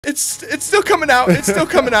It's still coming out. It's still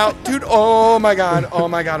coming out. Dude, oh my god. Oh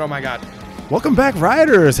my god. Oh my god. Welcome back,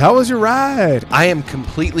 riders. How was your ride? I am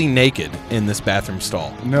completely naked in this bathroom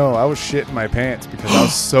stall. No, I was shitting my pants because I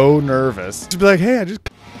was so nervous. To be like, hey, I just...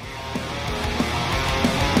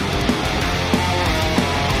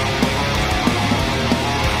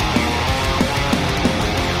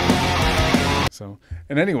 So,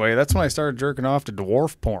 and anyway, that's when I started jerking off to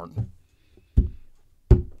dwarf porn.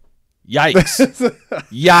 Yikes.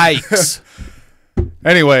 Yikes.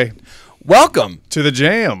 Anyway, welcome to the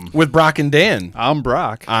Jam with Brock and Dan. I'm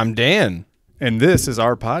Brock. I'm Dan. And this is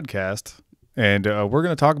our podcast. And we're going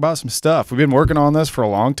to talk about some stuff. We've been working on this for a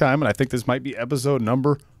long time, and I think this might be episode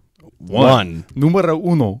number one. Numero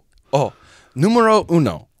Uno. Oh, Numero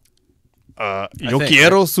Uno. Yo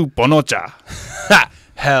quiero su ponocha.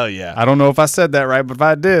 Hell yeah. I don't know if I said that right, but if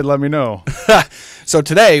I did, let me know. So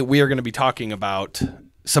today we are going to be talking about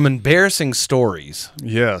some embarrassing stories.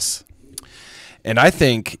 Yes. And I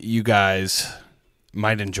think you guys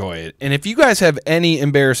might enjoy it. And if you guys have any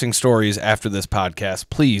embarrassing stories after this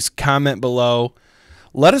podcast, please comment below.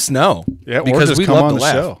 Let us know. Yeah, because or just we come love on to the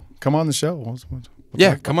laugh. show. Come on the show. What's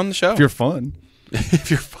come on the show. If you're fun.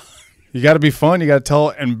 If you're fun. You got to be fun. You got to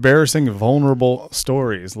tell embarrassing, vulnerable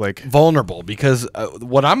stories. Like vulnerable, because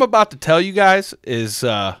what I'm about to tell you guys is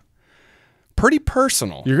pretty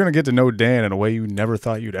personal. You're going to get to know Dan in a way you never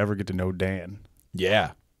thought you'd ever get to know Dan.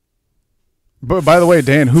 Yeah. But by the way,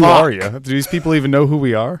 Dan, who are you? Do these people even know who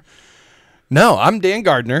we are? No, I'm Dan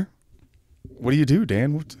Gardner. What do you do,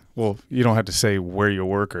 Dan? Well, you don't have to say where you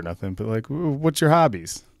work or nothing, but like, what's your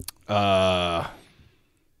hobbies? That's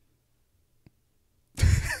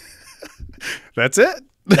it.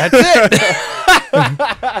 That's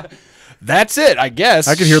it. That's it, I guess.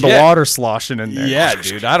 I could hear the water sloshing in there. Yeah,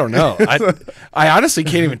 dude, I don't know. I honestly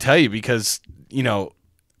can't even tell you because, you know,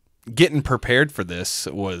 getting prepared for this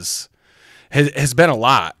has been a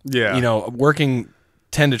lot. Yeah. You know, working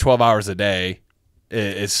 10 to 12 hours a day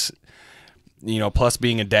is, you know, plus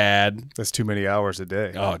being a dad. That's too many hours a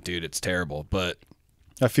day. Oh, dude, it's terrible. But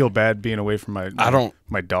I feel bad being away from my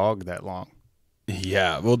dog that long.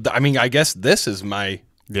 Yeah. Well, I mean, I guess this is my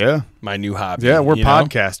new hobby. Yeah, we're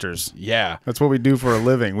podcasters. Yeah. That's what we do for a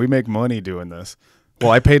living. We make money doing this.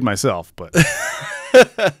 Well, I paid myself, but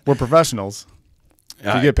we're professionals.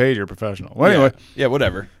 If you get paid, you're a professional. Well, anyway. Yeah,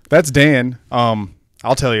 whatever. That's Dan.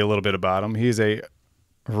 I'll tell you a little bit about him. He's a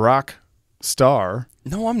rock star.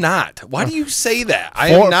 No, I'm not. Why do you say that? I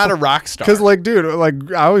am not a rock star. Because, like, dude,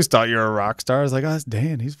 like, I always thought you were a rock star. I was like, oh, that's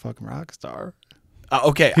Dan. He's a fucking rock star.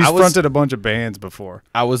 Okay. He's fronted a bunch of bands before.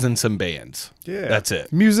 I was in some bands. Yeah. That's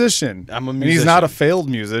it. Musician. I'm a musician. And he's not a failed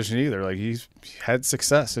musician either. Like, he's had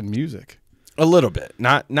success in music. A little bit.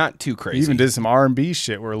 Not too crazy. He even did some R&B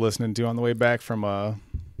shit we were listening to on the way back from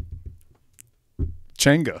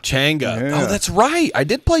Changa. Yeah. Oh, that's right. I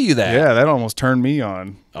did play you that. Yeah, that almost turned me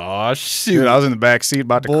on. Oh, shoot. Dude, I was in the back seat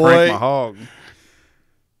about to crank my hog.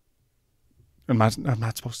 I'm not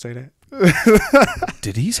supposed to say that.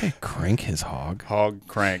 Did he say crank his hog? Hog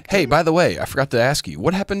crank. Hey, by the way, I forgot to ask you,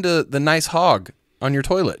 what happened to the nice hog on your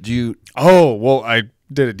toilet? Oh, well, I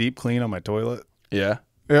did a deep clean on my toilet. Yeah.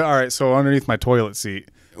 Yeah, all right, so underneath my toilet seat,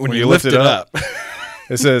 when you lift it up,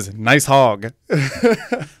 it says, nice hog.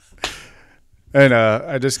 And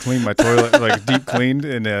I just cleaned my toilet, like deep cleaned,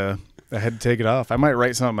 and I had to take it off. I might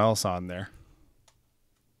write something else on there.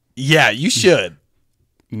 Yeah, you should.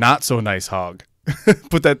 Not so nice hog.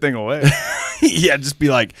 Put that thing away. Yeah, just be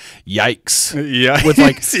like, yikes. Yeah. With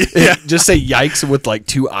like, yeah. Just say yikes with like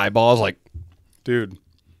two eyeballs, like, dude.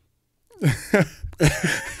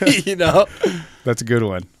 You know? That's a good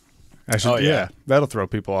one. I should. Oh, yeah. That'll throw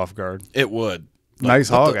people off guard. It would. Nice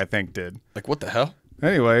hog, I think, did. Like, what the hell?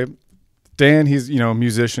 Anyway, Dan, he's,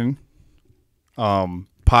 musician,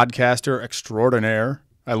 podcaster extraordinaire.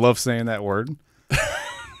 I love saying that word.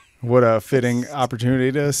 What a fitting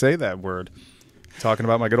opportunity to say that word. Talking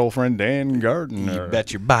about my good old friend Dan Gardner. You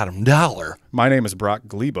bet your bottom dollar. My name is Brock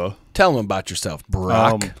Gleba. Tell him about yourself,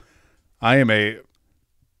 Brock. I am a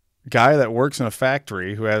guy that works in a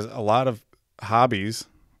factory who has a lot of hobbies.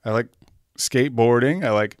 I like skateboarding.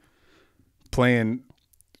 I like playing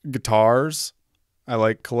guitars. I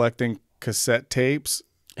like collecting cassette tapes.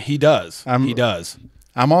 He does. He does.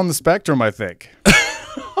 I'm on the spectrum, I think.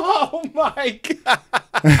 Oh, my God.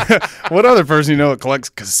 What other person you know that collects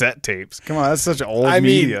cassette tapes? Come on, that's such an old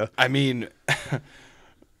media. I mean,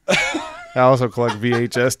 I also collect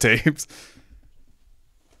VHS tapes.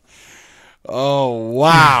 Oh,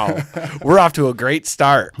 wow. We're off to a great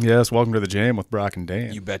start. Yes, welcome to the Jam with Brock and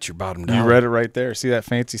Dan. You bet your bottom dollar. You read it right there. See that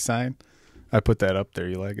fancy sign? I put that up there.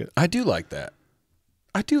 You like it? I do like that.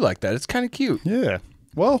 It's kind of cute. Yeah.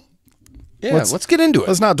 Well, Yeah, let's get into it.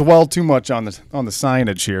 let's not dwell too much on the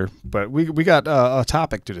signage here, but we got a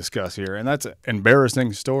topic to discuss here, and that's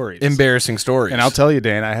embarrassing stories. Embarrassing stories. And I'll tell you,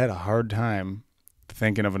 Dan, I had a hard time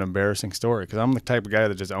thinking of an embarrassing story because I'm the type of guy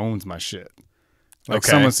that just owns my shit. Like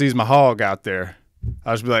someone sees my hog out there,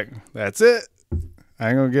 I'll just be like, "That's it.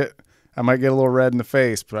 I might get a little red in the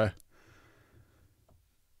face, but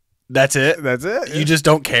That's it? that's it. You just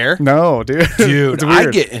don't care? No, dude. Dude, It's I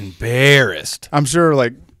weird. get embarrassed. I'm sure,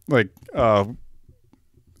 like my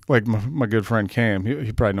good friend Cam,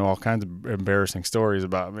 he probably know all kinds of embarrassing stories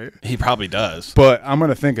about me. He probably does. But I'm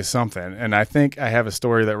gonna think of something, and I think I have a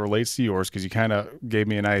story that relates to yours because you kind of gave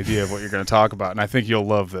me an idea of what you're gonna talk about, and I think you'll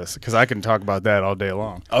love this because I can talk about that all day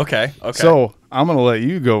long. Okay. So I'm gonna let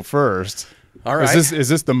you go first. All right. Is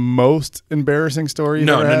this the most embarrassing story you've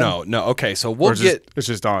ever had? No. Okay, so Or it's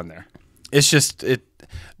just on there. It's just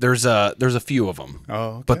there's a few of them. Oh,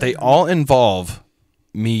 okay. But they all involve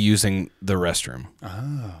me using the restroom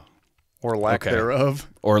Or lack Okay. thereof.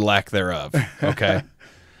 or lack thereof. Okay.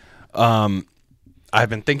 I've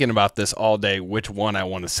been thinking about this all day, which one I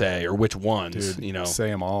want to say or which ones, Dude, say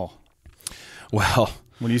them all. Well,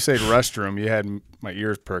 When you say restroom, you had my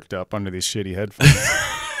ears perked up under these shitty headphones.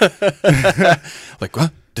 like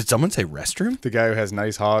what? Did someone say restroom? The guy who has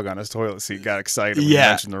nice hog on his toilet seat got excited when Yeah. you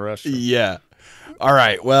mentioned the restroom. Yeah. All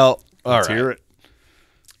right. Well, all Let's right. hear it.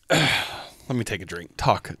 Let me take a drink.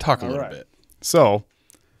 Talk a little right. bit. So,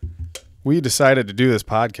 we decided to do this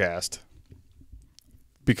podcast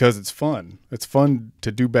because it's fun. It's fun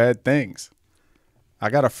to do bad things. I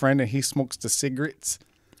got a friend and he smokes the cigarettes.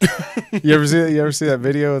 You ever see that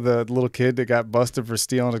video of the little kid that got busted for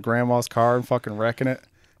stealing his grandma's car and fucking wrecking it?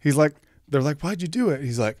 They're like, "Why'd you do it?"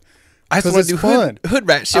 He's like, I just "'Cause want to it's do fun. hood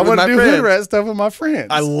rat shit I with want my to do friends. hood rat stuff with my friends.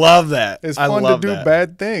 I love that. It's I fun to love do that.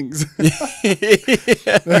 bad things."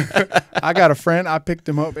 I got a friend. I picked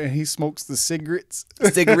him up and he smokes the cigarettes.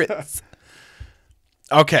 Cigarettes.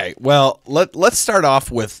 Okay, well, let's start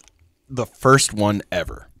off with the first one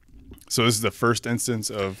ever. So this is the first instance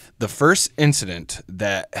of The first incident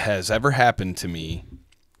that has ever happened to me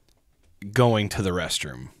going to the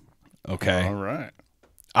restroom. Okay. all right.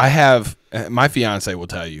 I have, my fiance will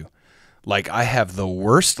tell you, like, I have the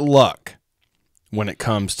worst luck when it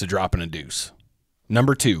comes to dropping a deuce.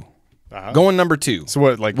 Number 2. Uh-huh. Going number 2. So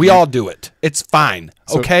what? Like We all do it. It's fine.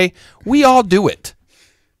 Okay? We all do it.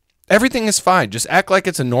 Everything is fine. Just act like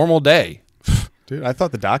it's a normal day. Dude, I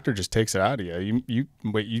thought the doctor just takes it out of you. You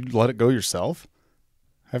let it go yourself?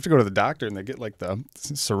 I have to go to the doctor and they get like the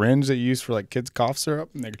syringe that you use for like kids' cough syrup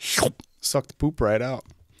and they suck the poop right out.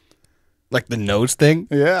 Like the nose thing.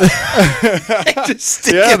 Yeah. Just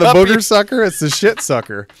stick Yeah, it the up booger sucker. It's the shit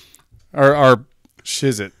sucker. Or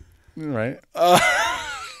shiz it. Right?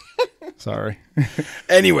 Sorry.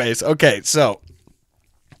 Anyways, okay, so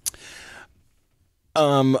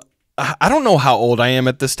I don't know how old I am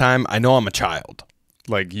at this time. I know I'm a child.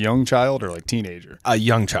 Like young child or like teenager? A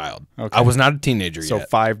young child. Okay. I was not a teenager So yet.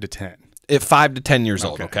 5 to 10. At 5 to 10 years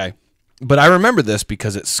old, Okay. okay? But I remember this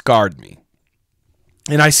because it scarred me.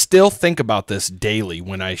 And I still think about this daily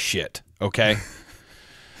when I shit, okay?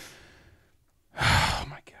 Oh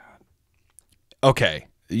my god. Okay,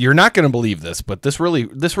 you're not going to believe this, but this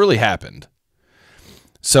really happened.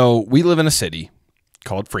 So, we live in a city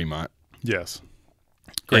called Fremont. Yes.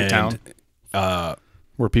 Great and, town.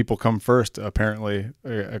 Where people come first, apparently,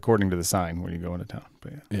 according to the sign when you go into town.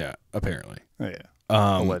 But Yeah, apparently. yeah.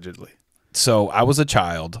 Allegedly. So I was a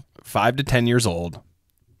child, 5 to 10 years old.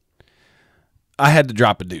 I had to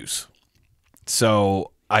drop a deuce.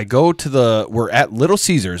 So I go to we're at Little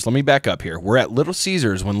Caesars. Let me back up here. We're at Little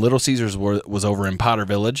Caesars when Little Caesars was over in Potter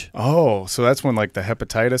Village. Oh, so that's when like the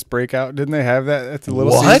hepatitis breakout. Didn't they have that at the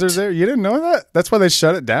Little What? Caesars there? You didn't know that? That's why they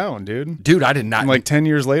shut it down, dude. Dude, I did not And like 10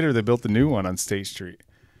 years later, they built the new one on State Street.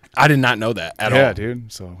 I did not know that at all. Yeah,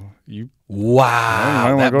 dude. So you Wow, might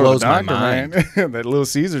that wanna go to blows the my doctor, mind. man. That Little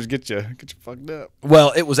Caesars get you fucked up.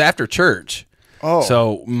 Well, it was after church. Oh,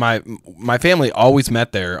 So my family always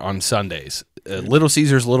met there on Sundays. Little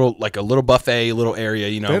Caesars, a little buffet, little area,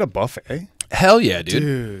 you know. they had a buffet, Hell yeah, dude.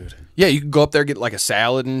 dude. Yeah, you could go up there, get like a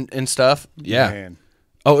salad and stuff. Yeah. Man.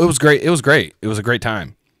 Oh, it was great. It was great. It was a great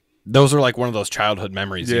time. Those are like one of those childhood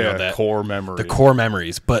memories, Yeah, you know, that core memory. the core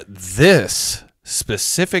memories. But this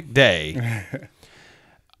specific day,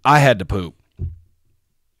 I had to poop.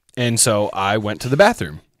 And so I went to the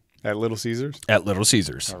bathroom At Little Caesars. at Little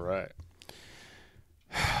Caesars. All right.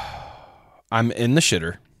 I'm in the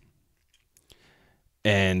shitter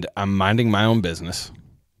and I'm minding my own business.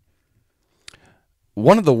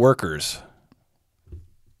 One of the workers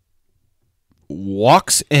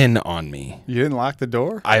walks in on me. You didn't lock the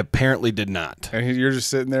door? I apparently did not. And you're just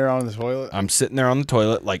sitting there on the toilet? I'm sitting there on the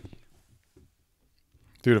toilet like,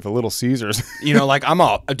 dude, if a Little Caesars. you know, like I'm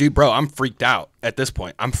all, dude, bro, I'm freaked out at this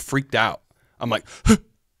point. I'm freaked out. I'm like,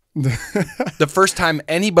 the first time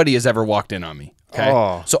anybody has ever walked in on me. Okay.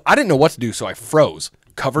 Oh. So I didn't know what to do. So I froze,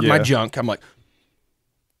 covered my junk. I'm like,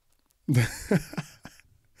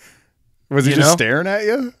 was he just staring at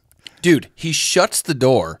you? Dude, he shuts the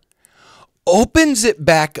door, opens it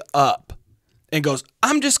back up, and goes,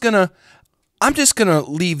 I'm just gonna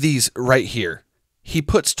leave these right here. He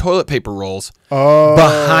puts toilet paper rolls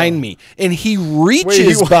behind me, and he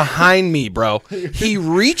reaches behind me, bro. He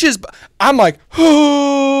reaches. I'm like,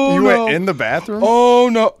 oh, you no. went in the bathroom? Oh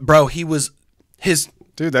no, bro. He was his.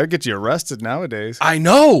 Dude, that'd get you arrested nowadays. I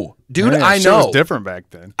know, dude. Man, I shit know. was different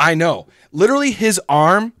back then. I know. Literally, his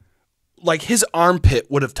arm, like his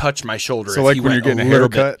armpit, would have touched my shoulder. So, if like he when went you're getting a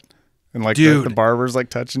haircut, and like dude, the barber's like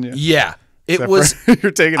touching you. Yeah, it Except was.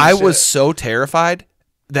 you're taking. I shit. was so terrified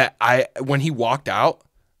that when he walked out,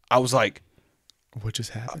 I was like, what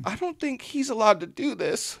just happened? I don't think he's allowed to do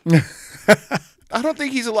this. I don't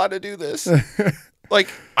think he's allowed to do this. Like,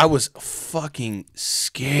 I was fucking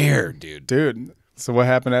scared, dude. Dude, so what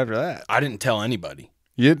happened after that? I didn't tell anybody.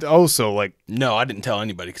 So like, no, I didn't tell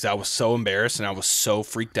anybody because I was so embarrassed and I was so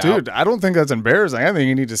freaked out. Dude, I don't think that's embarrassing. I think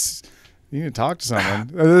you need to talk to someone.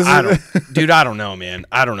 Dude, I don't know, man.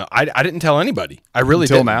 I don't know. I didn't tell anybody. I really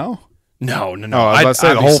didn't. Until now? No. Oh, I was about to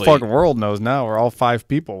say, the whole fucking world knows now. We're all 5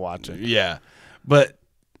 people watching. Yeah. But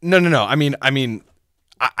no. I mean,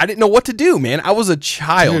 I didn't know what to do, man. I was a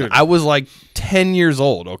child. Dude. I was like 10 years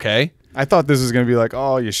old, okay? I thought this was going to be like,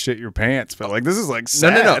 oh, you shit your pants. But like, this is like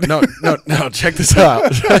sad. No. Check this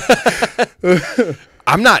out.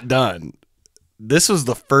 I'm not done. This was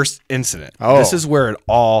the first incident. Oh. This is where it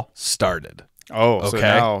all started. Oh, okay. So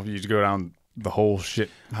now you go down the whole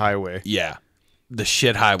shit highway. Yeah. The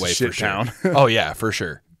shit highway shit for sure. town. Oh, yeah, for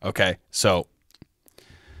sure. Okay. So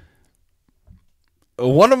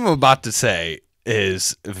what I'm about to say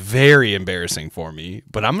is very embarrassing for me,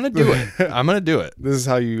 but I'm going to do it. I'm going to do it. This is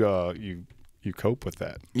how you cope with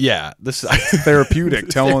that. Yeah. This is therapeutic.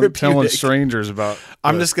 Telling strangers about.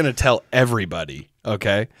 I'm just going to tell everybody.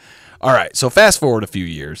 Okay. All right. So fast forward a few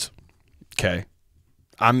years. Okay.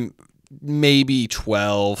 I'm maybe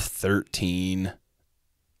 12, 13.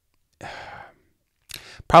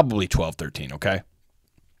 Probably 12, 13. Okay.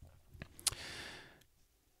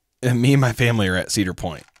 And me and my family are at Cedar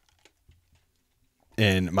Point.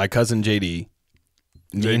 And my cousin JD.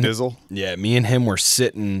 Jay Dizzle? Yeah. Me and him were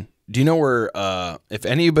sitting. Do you know where, if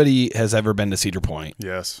anybody has ever been to Cedar Point?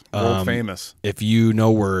 Yes. World famous. If you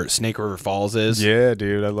know where Snake River Falls is. Yeah,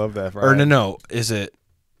 dude. I love that. Or no. Is it?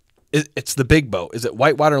 It's the big boat. Is it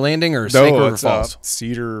Whitewater Landing or Snake River Falls?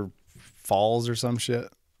 Cedar Falls or some shit.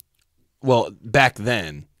 Well, back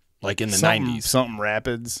then, like in the 90s. Something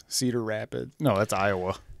Rapids. Cedar Rapids. No, that's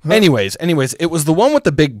Iowa. Anyways, it was the one with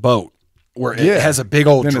the big boat where it has a big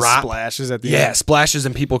old then drop. It splashes at the end. Yeah, splashes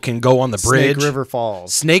and people can go on the bridge. Snake River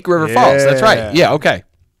Falls. Snake River Falls. That's right. Yeah, okay.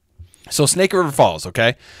 So Snake River Falls,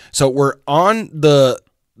 okay? So we're on the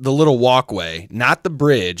little walkway, not the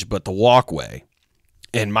bridge, but the walkway.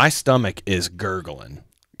 And my stomach is gurgling,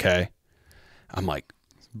 okay? I'm like,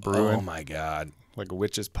 brewing. Oh my God. Like a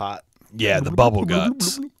witch's pot. Yeah, the bubble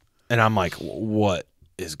guts. And I'm like, what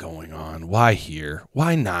is going on? Why here?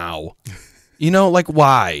 Why now? You know, like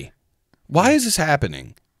why? Why is this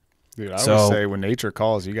happening? Dude, I would say when nature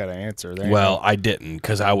calls, you got to answer. Well, I didn't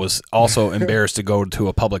because I was also embarrassed to go to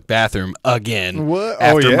a public bathroom again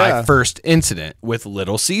after my first incident with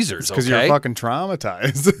Little Caesars. Because you're fucking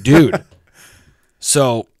traumatized. Dude.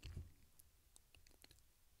 So,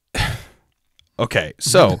 okay.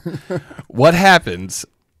 So, what happens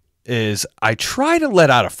is I try to let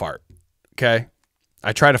out a fart. Okay.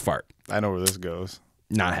 I try to fart. I know where this goes.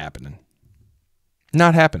 Not happening.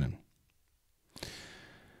 Not happening.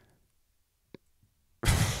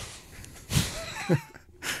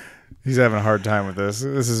 He's having a hard time with this.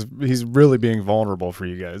 He's really being vulnerable for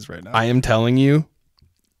you guys right now. I am telling you,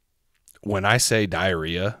 when I say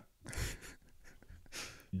diarrhea,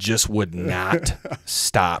 just would not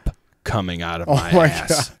stop coming out of my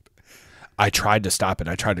ass. God. I tried to stop it.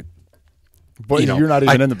 I tried to. But you're not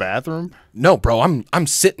even in the bathroom? No, bro. I'm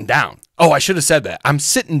sitting down. Oh, I should have said that. I'm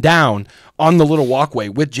sitting down on the little walkway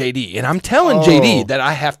with JD, and I'm telling JD that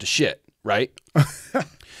I have to shit. Right?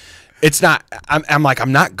 It's not. I'm like,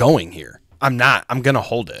 I'm not going here. I'm not. I'm gonna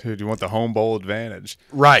hold it. Dude, you want the home bowl advantage?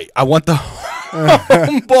 Right. I want the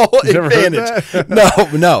home bowl advantage.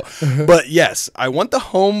 No. But yes, I want the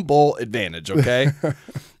home bowl advantage. Okay.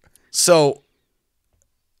 So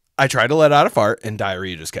I tried to let out a fart, and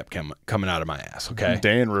diarrhea just kept coming out of my ass, okay?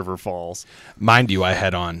 Dan River Falls. Mind you, I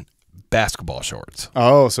had on basketball shorts.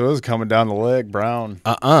 Oh, so it was coming down the leg, brown.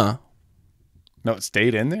 No, it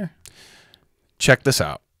stayed in there? check this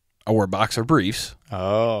out. I wore boxer briefs.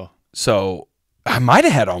 Oh. So I might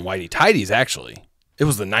have had on whitey tighties, actually. It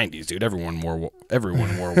was the 90s, dude. Everyone wore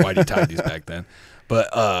whitey tighties back then.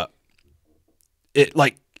 But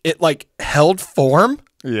it held form.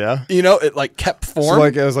 Yeah. You know, it like kept form. So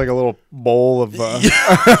like it was like a little bowl of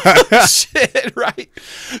shit, right?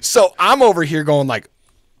 So I'm over here going like,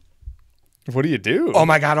 what do you do? oh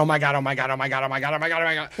my god, oh my god, oh my god, oh my god, oh my god, oh my god,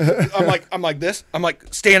 oh my god. I'm like this. I'm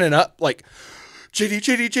like standing up, like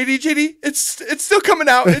JD. It's still coming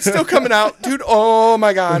out. It's still coming out, dude. Oh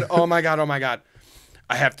my god, oh my god, oh my god.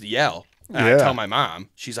 I have to yell. And I tell my mom.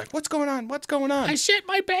 She's like, "What's going on? What's going on?" I shit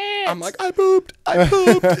my pants. I'm like, "I pooped.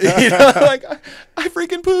 You know, like I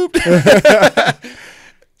freaking pooped."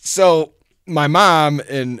 So my mom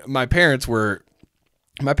and my parents were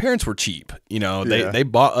cheap. You know, they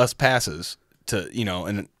bought us passes to, you know,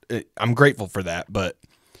 and I'm grateful for that. But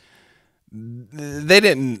they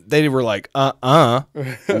didn't. They were like,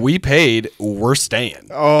 we paid. We're staying.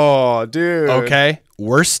 Oh, dude. Okay,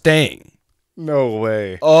 we're staying. No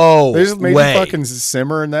way. Oh, they just made you fucking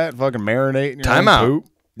simmer in that, fucking marinate in your time own out. poop.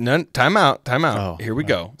 None. Time out. Oh, Here we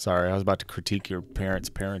go. Sorry, I was about to critique your parents'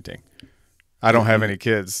 parenting. I don't have any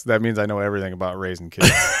kids. That means I know everything about raising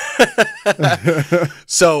kids.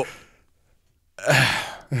 So,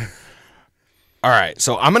 all right.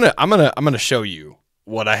 So I'm gonna show you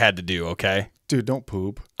what I had to do. Okay, dude, don't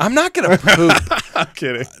poop. I'm not gonna poop. I'm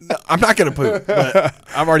kidding. No, I'm not gonna poop. But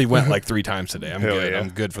I've already went like 3 times today. I'm good. Yeah. I'm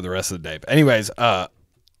good for the rest of the day. But anyways,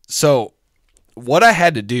 so what I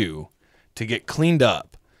had to do to get cleaned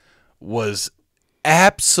up was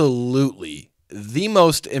absolutely the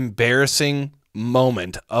most embarrassing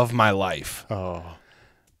moment of my life. Oh,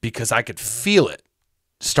 because I could feel it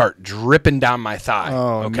start dripping down my thigh.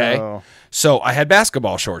 Oh, okay. no. So I had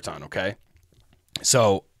basketball shorts on. Okay.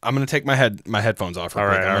 So I'm gonna take my headphones off. Real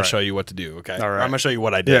quick. I'm gonna show you what to do. Okay. All right. I'm gonna show you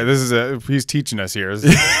what I did. yeah. This is he's teaching us here. Yeah,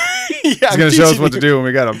 He's gonna show us what to do when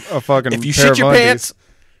we got a fucking. If you pair shit of your undies. pants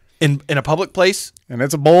in a public place, and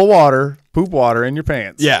it's a bowl of water, poop water in your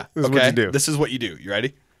pants. yeah, This is okay? what you do. This is what you do. You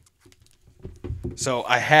ready? So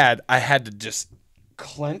I had to just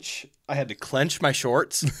clench. I had to clench my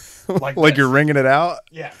shorts like Like this. you're wringing it out.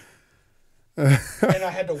 Yeah. And I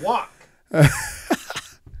had to walk.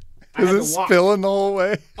 Is it spilling the whole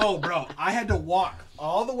way? Oh, bro, I had to walk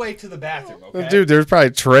all the way to the bathroom. Okay, Dude, there's probably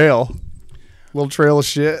a trail. Little trail of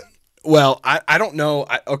shit. Well, I don't know.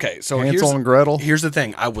 Okay, so Hansel and Gretel. Here's the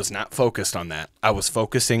thing. I was not focused on that. I was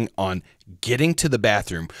focusing on getting to the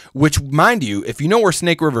bathroom, which, mind you, if you know where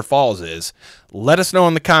Snake River Falls is, let us know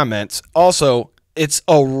in the comments. Also, it's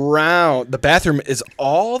around. The bathroom is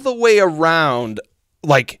all the way around.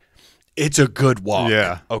 Like, it's a good walk.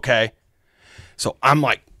 Yeah. Okay. So I'm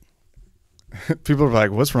like, People are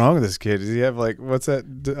like, "What's wrong with this kid? Does he have like what's that?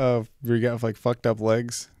 Where he got like fucked up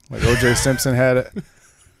legs? Like O.J. Simpson had it."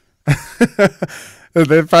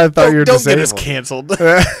 They probably thought you were don't get us disabled. canceled.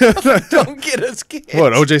 Don't get us canceled.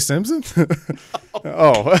 What, O.J. Simpson?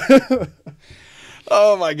 Oh.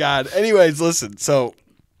 Oh my God. Anyways, listen. So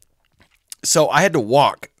I had to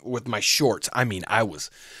walk with my shorts. I mean, I was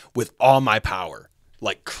with all my power,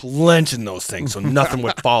 like clenching those things so nothing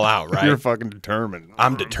would fall out, right? You're fucking determined.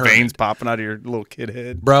 I'm determined. Veins popping out of your little kid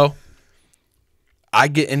head. Bro, I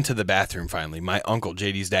get into the bathroom finally. My uncle,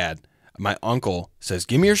 JD's dad, my uncle says,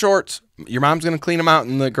 "Give me your shorts. Your mom's going to clean them out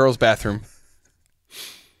in the girls' bathroom."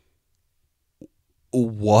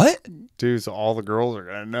 What? Dude, so all the girls are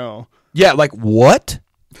going to know. Yeah, like what?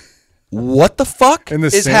 What the fuck In the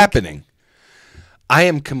is sink? happening? I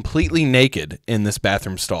am completely naked in this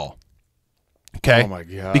bathroom stall. Okay. Oh my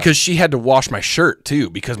God. Because she had to wash my shirt too,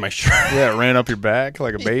 because my shirt. Yeah, it ran up your back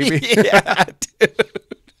like a baby. Yeah, dude.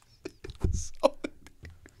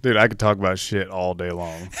 Dude, I could talk about shit all day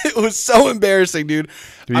long. It was so embarrassing, dude.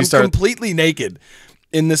 I'm completely naked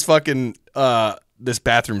in this fucking this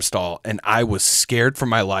bathroom stall, and I was scared for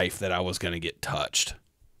my life that I was gonna get touched.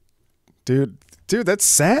 Dude, that's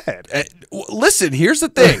sad. Listen, here's the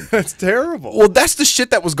thing. That's terrible. Well, that's the shit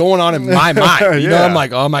that was going on in my mind. You know, Yeah. I'm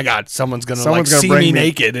like, oh my God, someone's gonna see bring me me-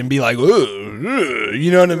 naked and be like, ooh,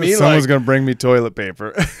 you know what I mean? Someone's Like, gonna bring me toilet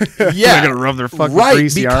paper. yeah, They're gonna rub their fucking right,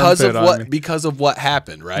 greasy armpit on me. because of what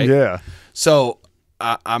happened, right? Yeah. So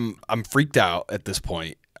I'm freaked out at this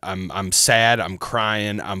point. I'm sad. I'm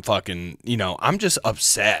crying. I'm fucking, you know, I'm just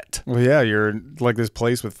upset. Well, yeah, you're in, like this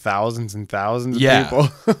place with thousands and thousands of Yeah. people.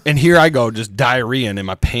 And here I go, just diarrheaing in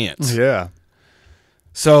my pants. Yeah.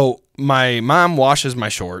 So my mom washes my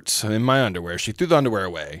shorts and my underwear. She threw the underwear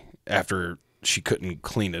away after she couldn't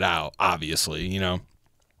clean it out, obviously, you know.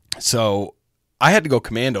 So I had to go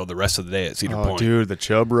commando the rest of the day at Cedar Point. Dude, the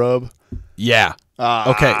chub rub. Yeah.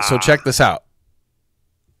 Okay, so check this out.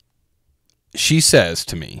 She says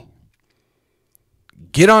to me,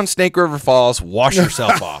 get on Snake River Falls, wash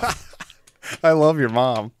yourself off. I love your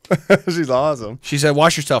mom. She's awesome. She said,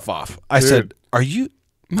 wash yourself off. I said, are you,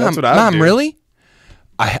 That's what I would do. really?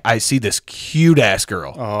 I see this cute ass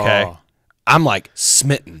girl. Okay. Oh. I'm like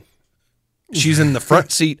smitten. She's in the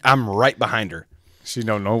front seat. I'm right behind her. She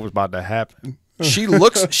don't know what's about to happen. She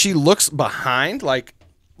looks behind like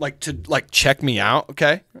to check me out.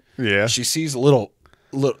 Okay. Yeah. She sees a little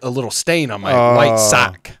stain on my white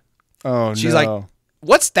sock. Oh, She's no. like,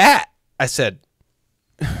 what's that? I said,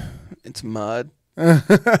 it's mud.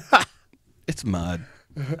 It's mud.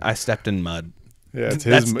 I stepped in mud. Yeah, it's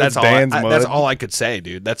That's Dan's mud. That's all I could say,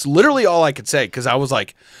 dude. That's literally all I could say because I was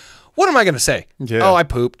like, what am I going to say? Yeah. Oh, I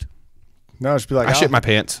pooped. No, she'd be like, I shit my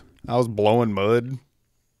pants. I was blowing mud.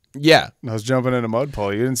 Yeah. I was jumping in a mud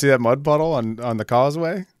puddle. You didn't see that mud puddle on the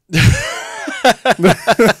causeway?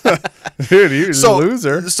 Dude, you're a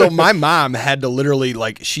loser. So my mom had to literally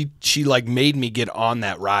she like made me get on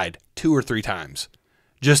that ride 2 or 3 times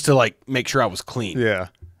just to like make sure I was clean. Yeah.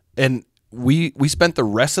 And we spent the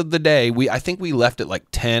rest of the day. I think we left at like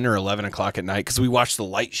 10 or 11 o'clock at night because we watched the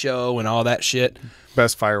light show and all that shit.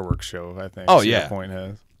 Best fireworks show, I think. Oh, Cedar yeah. Point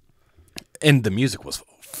has. And the music was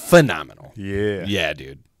phenomenal. Yeah. Yeah,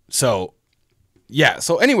 dude. So, yeah.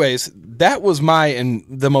 So, anyways, that was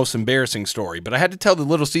the most embarrassing story. But I had to tell the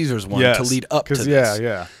Little Caesars one to lead up to this.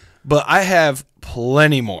 Yeah. But I have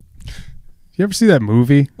plenty more. You ever see that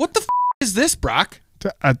movie? What the is this, Brock?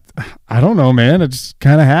 I don't know, man. It just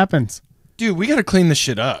kind of happens. Dude, we got to clean this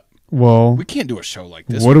shit up. Well, We can't do a show like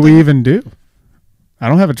this. what do we even do? I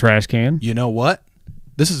don't have a trash can. You know what?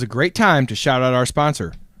 This is a great time to shout out our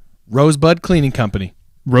sponsor, Rosebud Cleaning Company.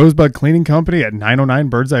 Rosebud Cleaning Company at 909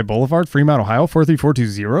 Birdseye Boulevard, Fremont, Ohio,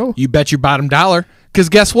 43420. You bet your bottom dollar. Because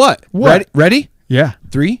guess what? What? Ready? Yeah.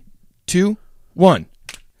 3, 2, 1.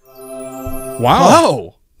 Wow.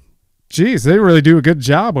 Whoa. Jeez, they really do a good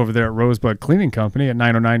job over there at Rosebud Cleaning Company at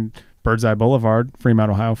 909 Birdseye Boulevard,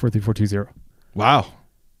 Fremont, Ohio, 43420. Wow.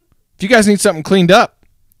 If you guys need something cleaned up,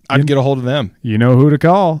 I'd get a hold of them. You know who to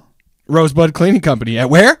call. Rosebud Cleaning Company. At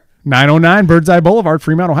where? 909 Birdseye Boulevard,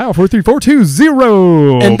 Fremont, Ohio,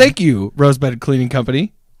 43420. And thank you, Rosebud Cleaning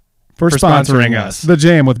Company, for sponsoring us. The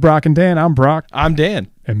Jam with Brock and Dan. I'm Brock. I'm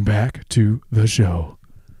Dan. And back to the show.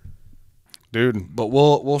 Dude. But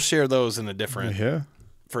we'll share those in a different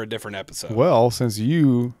episode. Well, since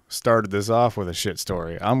you started this off with a shit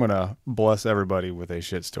story, I'm going to bless everybody with a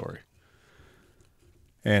shit story.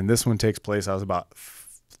 And this one takes place, I was about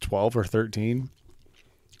 12 or 13.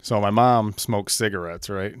 So my mom smoked cigarettes,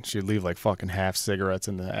 right? She'd leave like fucking half cigarettes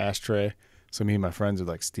in the ashtray. So me and my friends would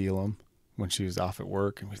like steal them when she was off at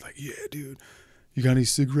work. And we'd like, yeah, dude, you got any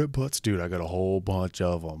cigarette butts? Dude, I got a whole bunch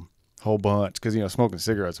of them. Whole bunch. Because, smoking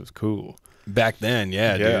cigarettes was cool. Back then,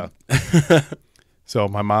 yeah. Dude. So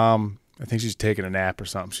my mom, I think she's taking a nap or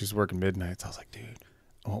something. She's working midnights. I was like, dude,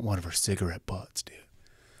 I want one of her cigarette butts, dude.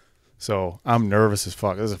 So I'm nervous as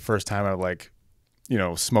fuck. This is the first time I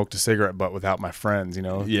smoked a cigarette butt without my friends,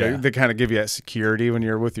 Yeah. They kind of give you that security when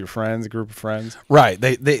you're with your friends, a group of friends. Right.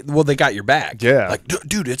 They got your back. Yeah. Like,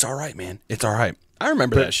 dude, it's all right, man. It's all right. I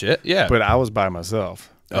remember that shit. Yeah. But I was by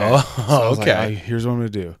myself. Oh, so I was okay. Like, here's what I'm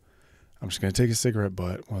going to do. I'm just going to take a cigarette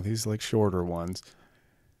butt, one of these like shorter ones.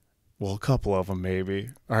 Well, a couple of them maybe.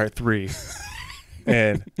 All right, 3.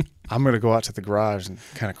 And I'm going to go out to the garage and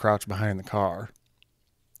kind of crouch behind the car.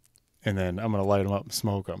 And then I'm going to light them up and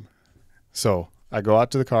smoke them. So I go out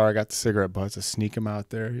to the car. I got the cigarette butts. I sneak them out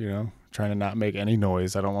there, trying to not make any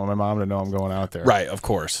noise. I don't want my mom to know I'm going out there. Right, of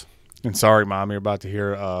course. And sorry, Mom, you're about to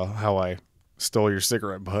hear how I stole your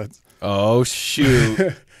cigarette butts. Oh,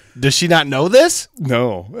 shoot. Does she not know this?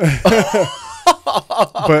 No.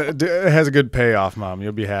 But it has a good payoff, Mom.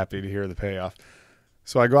 You'll be happy to hear the payoff.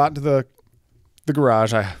 So I go out to the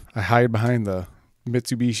garage. I hide behind the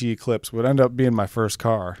Mitsubishi Eclipse, would end up being my first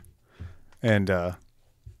car. And I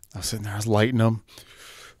was sitting there. I was lighting them.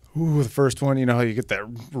 Ooh, the first one, how you get that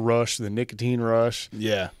rush, the nicotine rush.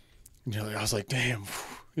 Yeah. And I was like, damn.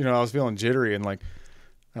 I was feeling jittery. And, like,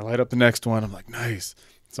 I light up the next one. I'm like, nice.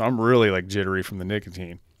 So I'm really, like, jittery from the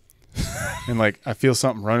nicotine. And, like, I feel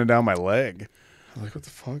something running down my leg. I'm like, what the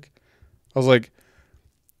fuck? I was like,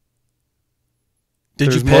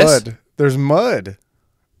 Did you piss? Mud. There's mud.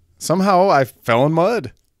 Somehow I fell in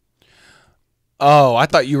mud. Oh, I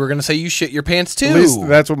thought you were going to say you shit your pants too. At least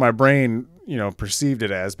that's what my brain perceived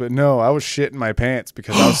it as. But no, I was shitting my pants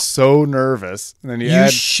because I was so nervous. And then You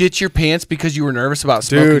shit your pants because you were nervous about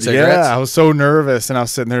smoking cigarettes? Yeah, I was so nervous, and I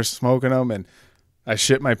was sitting there smoking them, and I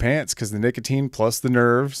shit my pants because the nicotine plus the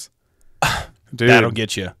nerves. Dude, That'll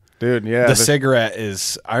get you. Dude, yeah. The cigarette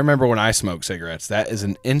is, I remember when I smoked cigarettes, that is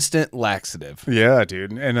an instant laxative. Yeah,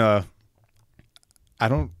 dude. And I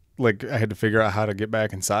don't, I had to figure out how to get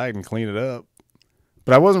back inside and clean it up.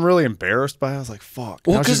 But I wasn't really embarrassed by it. I was like, fuck.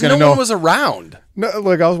 Well, because no one was around. No,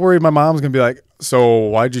 I was worried my mom's going to be like, so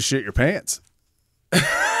why'd you shit your pants?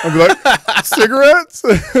 I'd be like, cigarettes?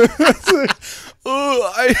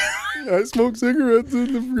 I smoked cigarettes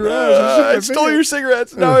in the garage. I stole your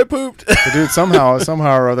cigarettes. Now I pooped. But dude, somehow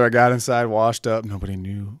or other, I got inside, washed up. Nobody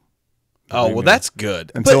knew. That's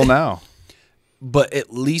good. Until now. But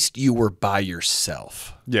at least you were by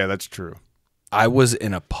yourself. Yeah, that's true. I was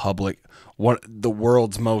in a public, the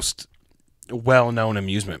world's most well-known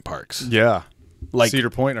amusement parks. Yeah. Like Cedar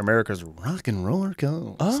Point, America's rock and roller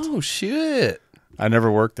coast. Oh, shit. I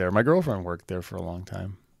never worked there. My girlfriend worked there for a long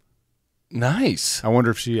time. Nice. I wonder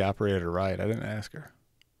if she operated a ride. I didn't ask her.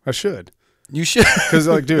 I should. You should. Because,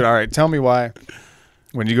 dude, all right, tell me why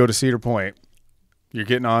when you go to Cedar Point, you're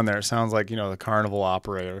getting on there. It sounds like, the carnival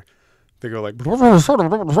operator. They go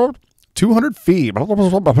 200 feet.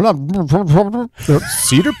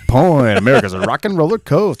 Cedar Point, America's a rock and roller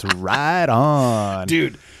coaster. Right on.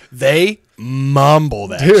 Dude, they mumble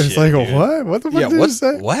that dude, shit. It's like, dude. What? What the fuck did you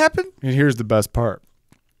say? What happened? And here's the best part.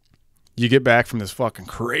 You get back from this fucking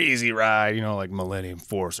crazy ride, like Millennium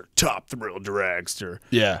Force or Top Thrill Dragster.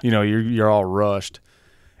 Yeah. You're all rushed.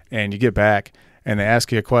 And you get back and they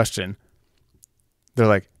ask you a question. They're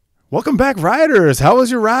like, welcome back, riders. How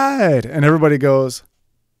was your ride? And everybody goes,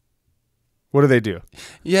 what do they do?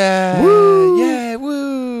 Yeah. Woo. Yeah.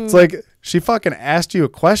 Woo. It's like she fucking asked you a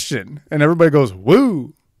question and everybody goes,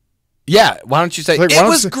 woo. Yeah. Why don't you say, like, it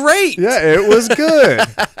was great. Yeah, it was good.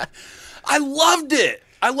 I loved it.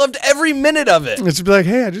 I loved every minute of it. It should be like,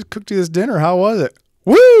 hey, I just cooked you this dinner. How was it?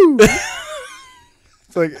 Woo.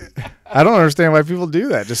 It's like, I don't understand why people do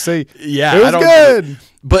that. Just say, yeah, it was good.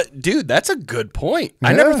 But, dude, that's a good point. Yeah.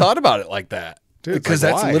 I never thought about it like that. Dude, because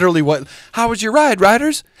like, that's why? literally how was your ride,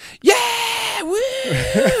 riders? Yeah, woo.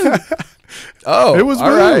 Oh, it was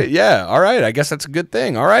all woo. right. Yeah, all right. I guess that's a good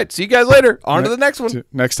thing. All right, see you guys later. On to the next one.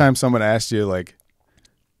 Next time someone asks you, like,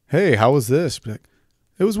 hey, how was this? Be like,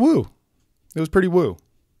 it was woo. It was pretty woo.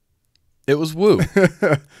 It was woo.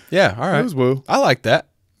 Yeah, all right. It was woo. I like that.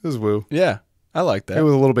 It was woo. Yeah, I like that. It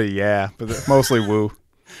was a little bit but mostly woo.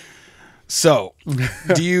 So,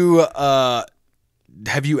 do you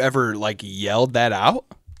have you ever yelled that out?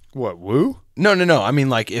 What, woo? No. I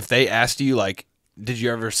mean, if they asked you, did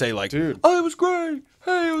you ever say dude, oh, it was great.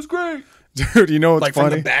 Hey, it was great. Dude, you know what's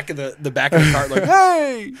funny? From the back of the cart,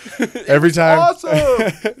 hey, every time, awesome.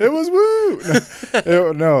 It was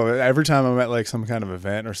woo. No, every time I'm at some kind of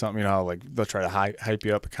event or something, they'll try to hype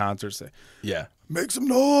you up at concerts. Say, yeah, make some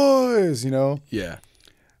noise, Yeah.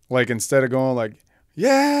 Instead of going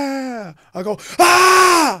yeah, I go,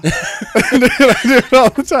 ah! And I do it all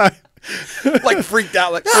the time. Freaked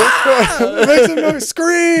out, ah! Make some noise,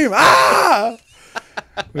 scream, ah!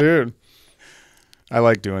 Dude, I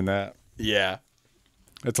like doing that. Yeah.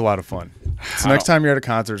 It's a lot of fun. So next time you're at a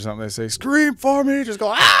concert or something, they say, scream for me, just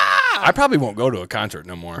go, ah! I probably won't go to a concert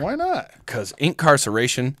no more. Why not? Because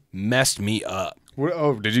incarceration messed me up.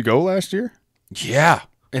 Did you go last year? Yeah.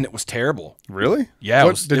 And it was terrible. Really? Yeah.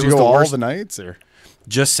 Did you go all the nights? Or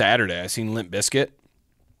just Saturday? I seen Limp Bizkit.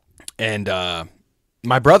 And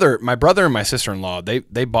my brother and my sister-in-law,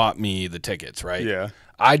 they bought me the tickets, right? Yeah.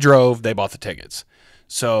 I drove, they bought the tickets.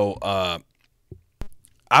 So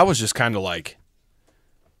I was just kind of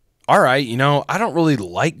all right, I don't really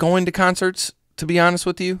like going to concerts, to be honest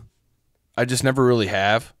with you. I just never really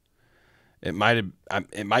have. It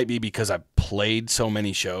might be because I played so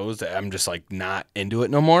many shows that I'm just not into it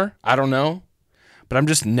no more. I don't know. But I'm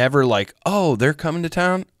just never oh, they're coming to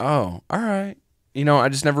town? Oh, all right. I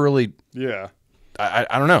just never really. Yeah.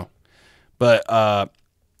 I don't know. But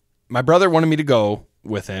my brother wanted me to go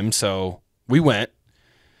with him, so we went.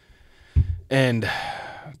 And what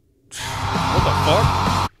the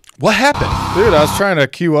fuck? What happened? Dude, I was trying to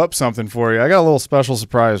queue up something for you. I got a little special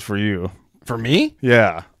surprise for you. For me?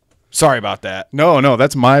 Yeah. Sorry about that. No,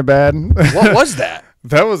 that's my bad. What was that?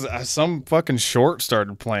 That was some fucking short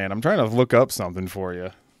started playing. I'm trying to look up something for you.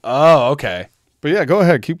 Oh, okay. But yeah, go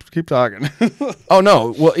ahead. Keep talking. Oh,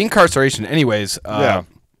 no. Well, incarceration. Anyways. Yeah.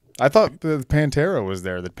 I thought the Pantera was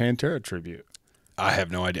there, the Pantera tribute. I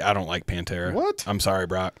have no idea. I don't like Pantera. What? I'm sorry,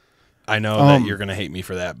 Brock. I know that you're going to hate me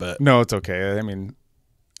for that, but. No, it's okay. I mean,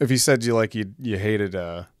 if you said you hated,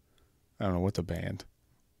 I don't know what's a band.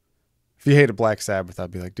 If you hated Black Sabbath,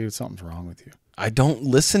 I'd be like, dude, something's wrong with you. I don't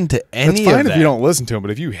listen to any It's fine of that. if you don't listen to them,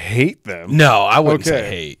 but if you hate them. No, I wouldn't say Okay.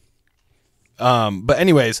 hate. But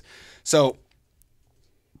anyways, so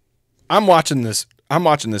I'm watching this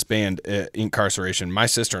band, Incarceration. My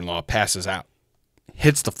sister-in-law passes out,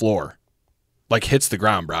 hits the floor, like hits the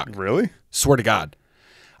ground, Brock. Really? Swear to God.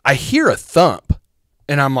 I hear a thump,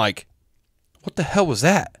 and I'm like, what the hell was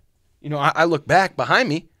that? You know, I look back behind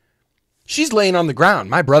me. She's laying on the ground.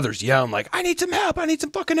 My brother's yelling like, I need some help. I need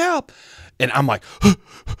some fucking help. And I'm like,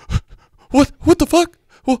 what the fuck?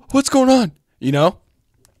 What's going on? You know?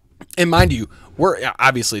 And mind you,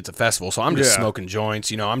 obviously it's a festival, so I'm just smoking joints.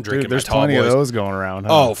 You know, I'm drinking Dude, there's my tall plenty boys. of those going around.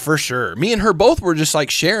 Huh? Oh, for sure. Me and her both were just like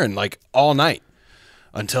sharing like all night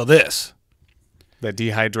until this. That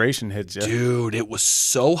dehydration hits you. Dude, it was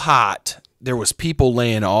so hot. There was people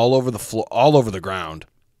laying all over the floor, all over the ground,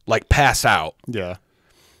 like pass out. Yeah.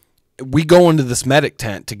 We go into this medic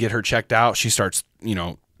tent to get her checked out. She starts, you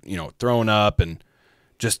know, throwing up, and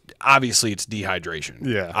just obviously it's dehydration.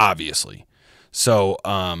 Yeah. Obviously. So,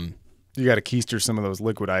 You got to keister some of those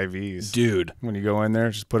liquid IVs. dude, When you go in there,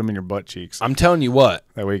 just put them in your butt cheeks. I'm telling you what,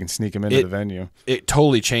 That way you can sneak them into the venue. it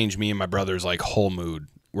totally changed me and my brother's like whole mood.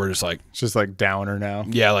 We're just like, It's just like downer now.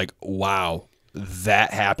 yeah, like, wow,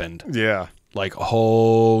 that happened. Yeah. Like,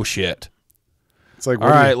 oh shit. It's like, All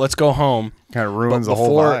right, let's go home. kind of ruins But the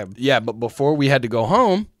whole vibe. Yeah, but before we had to go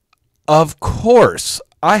home, of course,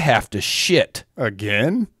 I have to shit.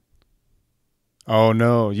 Again? Oh,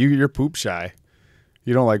 no. You're poop shy.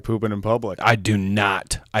 You don't like pooping in public. I do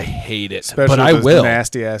not. I hate it. Especially but I those will.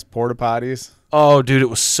 nasty-ass porta potties. Oh, dude, it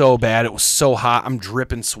was so bad. It was so hot. I'm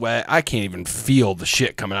dripping sweat. I can't even feel the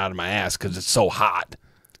shit coming out of my ass because it's so hot.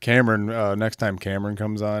 Cameron, next time Cameron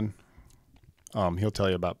comes on, he'll tell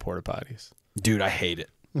you about porta potties. Dude, I hate it.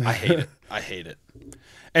 I hate it. I hate it.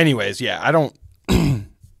 Anyways, yeah, I don't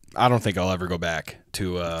I don't think I'll ever go back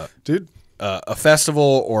to Dude, a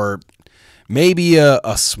festival or maybe a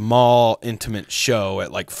small intimate show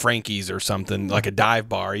at like Frankie's or something, like a dive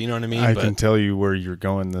bar, you know what I mean? I But can tell you where you're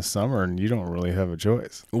going this summer, and you don't really have a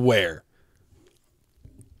choice. where?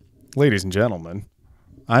 Ladies and gentlemen,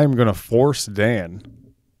 I am going to force Dan,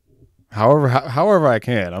 however I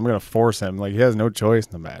can. I'm going to force him. Like, he has no choice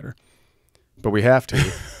in the matter. But we have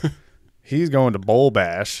to. He's going to Bowl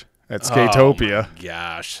Bash at Skatopia, Oh my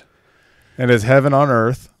gosh. and it's heaven on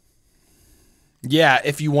earth. Yeah,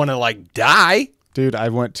 if you want to like die. Dude, I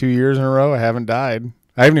went 2 years in a row. I haven't died.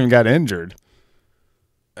 I haven't even got injured.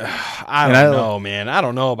 I don't know, man. I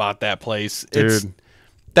don't know about that place. Dude.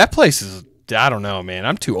 That place is, I don't know, man.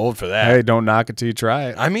 I'm too old for that. Hey, don't knock it till you try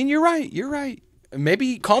it. I mean, you're right. You're right.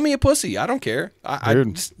 Maybe call me a pussy. I don't care.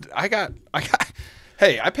 Dude. I got,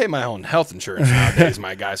 hey, I pay my own health insurance nowadays,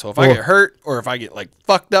 my guy. So if I get hurt or if I get like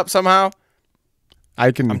fucked up somehow,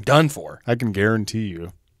 I'm done for. I can guarantee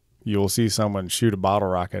you will see someone shoot a bottle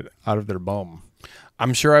rocket out of their bum.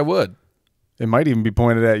 I'm sure I would. It might even be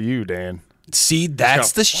pointed at you, Dan. See,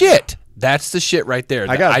 that's the shit. That's the shit right there.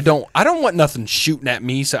 I don't want nothing shooting at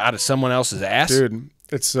me out of someone else's ass. Dude,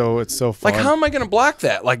 it's so fun. Like, how am I going to block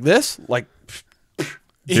that? Like this? Like,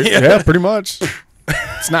 Dude, yeah, pretty much.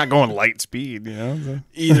 It's not going light speed, you know.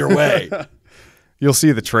 Either way. You'll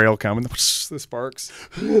see the trail coming, the sparks.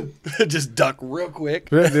 Just duck real quick.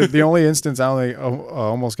 The only instance I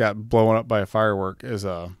almost got blown up by a firework is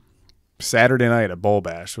Saturday night at Bowl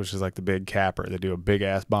Bash, which is like the big capper. They do a big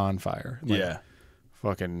ass bonfire. Like, Yeah.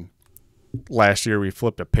 Fucking last year we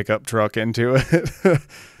flipped a pickup truck into it.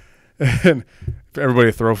 And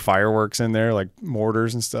everybody throw fireworks in there, like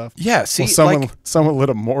mortars and stuff. Yeah, see, Well, someone lit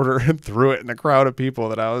a mortar and threw it in the crowd of people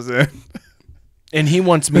that I was in. and he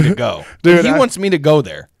wants me to go. Dude, he wants me to go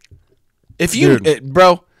there. If you, Dude.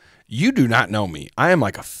 bro, you do not know me. I am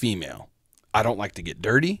like a female. I don't like to get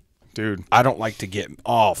dirty. Dude, I don't like to get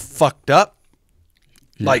all fucked up.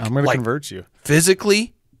 Like, I'm going to convert you.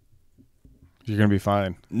 Physically. You're going to be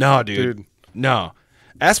fine. No, dude. No.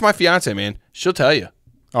 Ask my fiance, man. She'll tell you.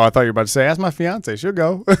 Oh, I thought you were about to say, ask my fiance. She'll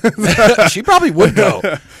go. She probably would go.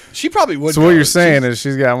 She probably would So go. what you're saying is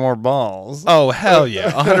she's got more balls. Oh, hell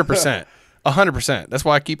yeah. 100%. 100%. That's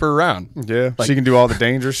why I keep her around. Yeah, Like- she can do all the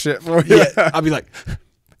dangerous shit for you. Yeah. I'll be like,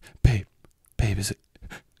 babe, is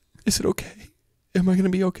it okay? Am I going to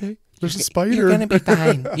be okay? There's a spider. You're gonna be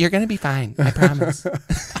fine. You're gonna be fine. I promise.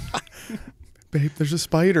 Babe, there's a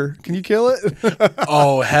spider. Can you kill it?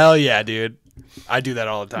 Oh, hell yeah, dude. I do that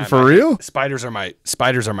all the time. For real? Spiders are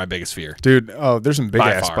my biggest fear. Dude, there's some big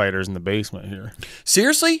By ass far. spiders in the basement here.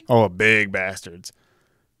 Seriously? Oh, big bastards.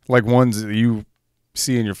 Like ones that you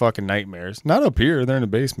see in your fucking nightmares. Not up here. They're in the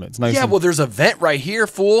basement. It's nice. Yeah, well, there's a vent right here,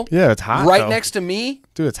 fool. yeah, it's hot. Right though. next to me.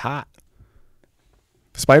 Dude, it's hot.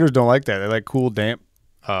 Spiders don't like that. They like cool, damp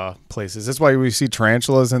places. That's why we see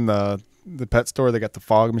tarantulas in the pet store. They got the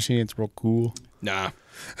fog machine. It's real cool. Nah.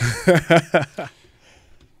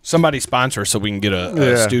 Somebody sponsor us so we can get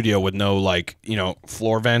a studio with no, like, you know,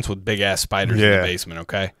 floor vents with big ass spiders in the basement.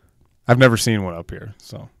 Okay. I've never seen one up here,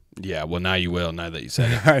 so. Yeah, well, now you will, now that you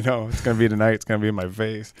said it. I know. It's going to be tonight. It's going to be in my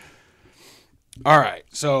face. All right.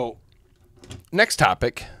 So, next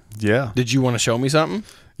topic. Yeah. Did you want to show me something?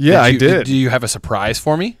 Yeah, I did. Do you have a surprise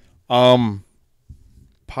for me?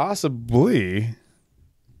 Possibly.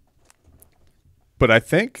 But I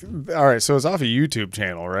think, all right, so it's off a YouTube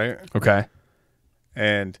channel, right? Okay.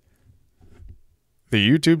 And the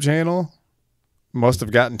YouTube channel must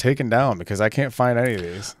have gotten taken down because I can't find any of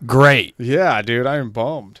these. Great. Yeah, dude, I am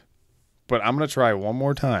bummed. But I'm going to try one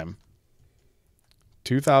more time.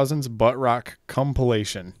 2000s Butt Rock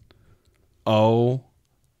compilation. Oh,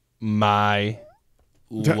 my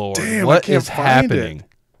Lord. Damn, what I can't is find happening? it.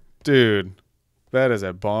 Dude, that is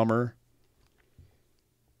a bummer.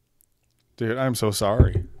 Dude, I'm so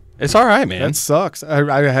sorry. It's all right, man. That sucks.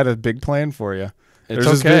 I had a big plan for you. It's There's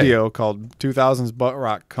this okay. video called 2000s Butt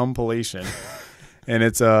Rock compilation. And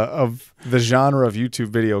it's of the genre of YouTube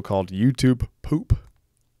video called YouTube poop,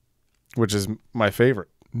 which is my favorite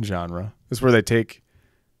genre. It's where they take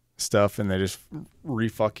stuff and they just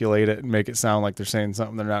refuculate it and make it sound like they're saying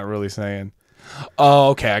something they're not really saying. Oh,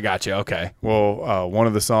 okay. I got you. Okay. Well, one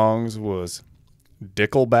of the songs was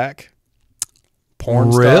Dickleback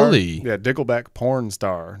porn star. Really? Yeah, Dickleback porn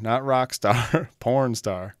star, not rock star, porn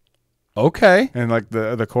star. Okay. And like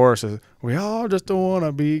the chorus is, we all just don't want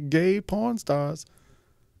to be gay porn stars.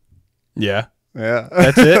 Yeah. Yeah.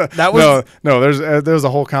 That's it? That was no. There's a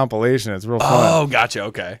whole compilation. It's real fun. Oh, gotcha.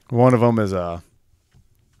 Okay. One of them is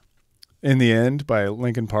In the End by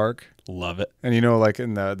Linkin Park. Love it. And you know, like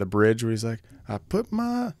in the bridge where he's like, I put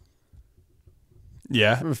my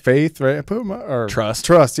Yeah. faith, right? I put my or Trust.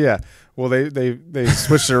 yeah. Well, they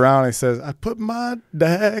switched it around. He says, I put my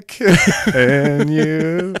deck and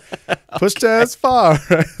you pushed as far.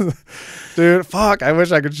 Dude, fuck. I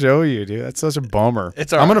wish I could show you, dude. That's such a bummer.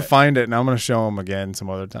 It's all I'm going right. to find it and I'm going to show him again some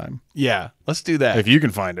other time. Yeah. Let's do that. If you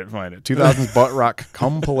can find it, find it. 2000s Butt Rock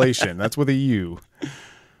compilation. That's with a U.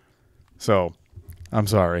 So, I'm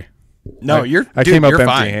sorry. No, I dude, came up you're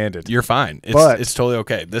empty-handed. Fine. You're fine. It's totally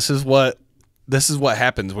okay. This is what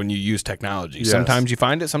happens when you use technology. Yes. Sometimes you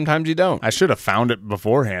find it, sometimes you don't. I should have found it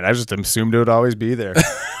beforehand. I just assumed it would always be there.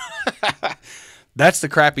 That's the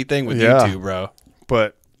crappy thing with Yeah. YouTube, bro.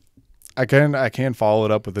 But I can follow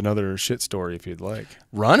it up with another shit story if you'd like.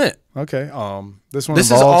 Run it. Okay. This one This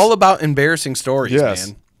is involves, all about embarrassing stories, Yes.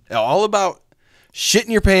 man. All about shitting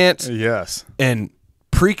your pants Yes. and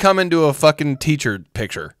pre-coming to a fucking teacher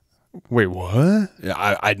picture. Wait, what?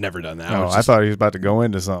 Yeah, I'd never done that. Oh, I thought he was about to go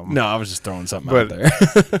into something. No, I was just throwing something But-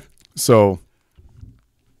 out there. So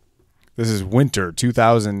this is winter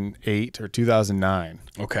 2008 or 2009.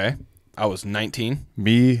 Okay. I was 19.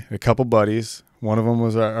 Me, a couple buddies. One of them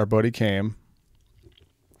was our buddy Cam.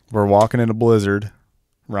 We're walking in a blizzard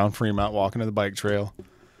around Fremont, walking to the bike trail.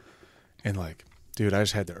 And like, dude, I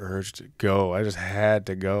just had the urge to go. I just had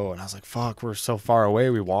to go. And I was like, fuck, we're so far away.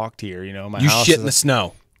 We walked here, you know. My You house shit is in the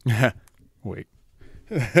snow. Wait.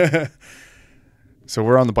 So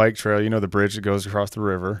we're on the bike trail, you know, the bridge that goes across the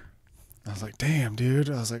river. I was like, damn, dude.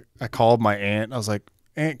 I called my aunt. I was like,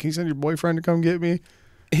 Aunt, can you send your boyfriend to come get me?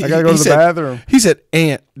 I got to go to the bathroom. He said,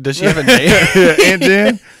 Aunt. Does she have a name? Yeah, Aunt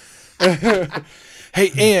Jen.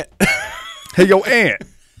 Hey, Aunt. Hey, yo, Aunt.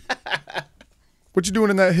 What you doing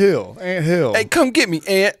in that hill? Aunt Hill. Hey, come get me,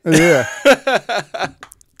 Aunt. Yeah.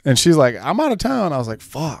 And she's like, I'm out of town. I was like,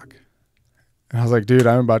 fuck. And I was like, dude,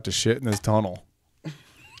 I'm about to shit in this tunnel.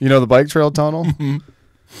 You know the bike trail tunnel?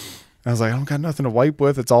 I was like, I don't got nothing to wipe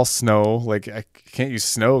with. It's all snow. Like, I can't use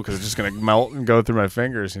snow because it's just going to melt and go through my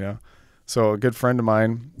fingers, you know? So a good friend of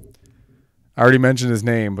mine, I already mentioned his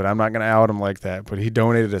name, but I'm not going to out him like that. But he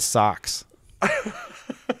donated his socks.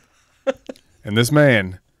 And this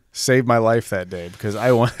man saved my life that day because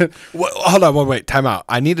I went. Hold on, wait, time out.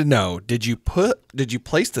 I need to know, did you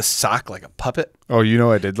place the sock like a puppet Oh, you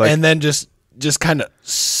know I did. Like, and then just kind of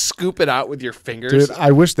scoop it out with your fingers? dude,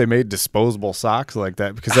 I wish they made disposable socks like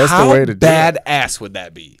that because that's How the way to do it. badass would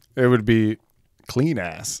that be? It would be clean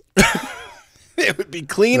ass. It would be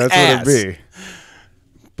clean That's ass. what it'd be.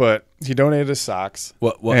 But he donated his socks.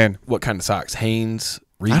 And what kind of socks? Hanes,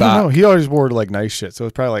 Reebok. I don't know. He always wore like nice shit, so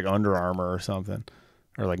it's probably like Under Armour or something,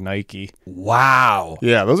 or like Nike. Wow.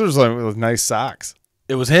 Yeah, those are just like nice socks.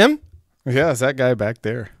 It was him? Yeah, it's that guy back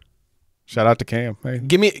there. Shout out to Cam. Hey.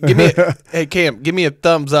 Give me hey Cam, give me a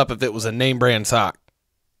thumbs up if it was a name brand sock.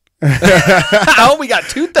 Oh, we got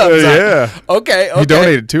 2 thumbs up. Yeah. Okay. He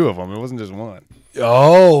donated 2 of them. It wasn't just one.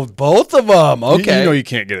 Oh, both of them. Okay. You know you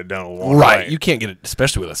can't get it done with one. Right. You can't get it,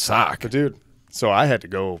 especially with a sock. But dude, so I had to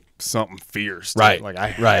go something fierce. Dude. Right. Like I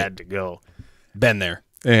had to go. Been there.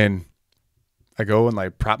 And I go and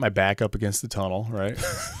like prop my back up against the tunnel, right?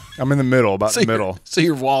 I'm in the middle, about the middle. So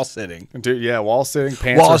you're wall sitting. And dude, yeah, wall sitting,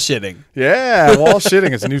 pants. Wall shitting. Yeah, wall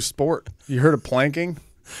shitting. It's a new sport. You heard of planking?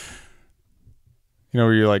 You know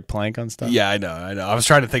where you like plank on stuff? Yeah, I know. I was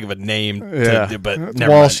trying to think of a name, but It's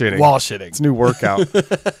never wall mind. shitting. Wall shitting. It's a new workout.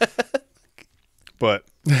 But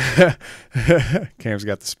Cam's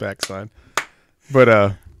got the specs on.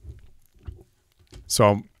 But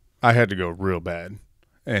so I had to go real bad.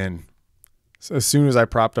 And so as soon as I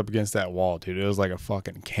propped up against that wall, dude, it was like a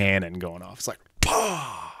fucking cannon going off. It's like,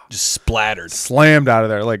 Just splattered. slammed out of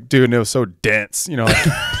there. Like, dude, and it was so dense, you know, like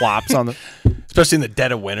plops on the. Especially in the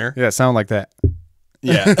dead of winter. Yeah, it sounded like that.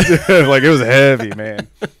 Yeah. Like, it was heavy, man.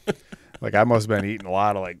 Like, I must have been eating a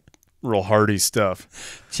lot of, like, real hearty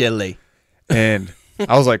stuff. Chili. And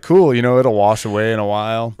I was like, cool, you know, it'll wash away in a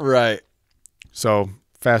while. Right. So,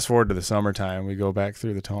 fast forward to the summertime, we go back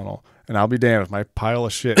through the tunnel. And I'll be damned if my pile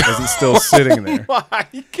of shit isn't still sitting there. My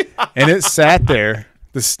God. And it sat there.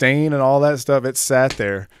 The stain and all that stuff, it sat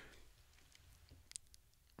there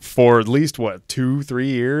for at least, 2-3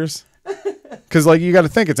 years? Because, like, you got to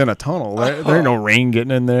think it's in a tunnel. There ain't no rain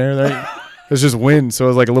getting in there. It's just wind. So it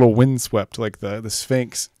was like a little wind swept, like the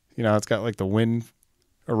Sphinx. You know, it's got, like, the wind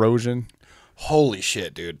erosion. Holy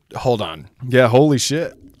shit, dude. Hold on. Yeah, holy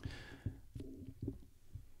shit.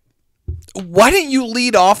 Why didn't you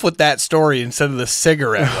lead off with that story instead of the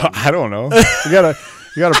cigarette one? I don't know. You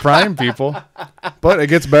gotta prime people. But it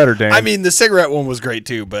gets better, Dan. I mean, the cigarette one was great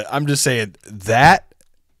too, but I'm just saying that...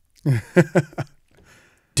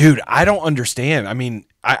 Dude, I don't understand. I mean,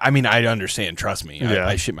 I understand. Trust me. Yeah.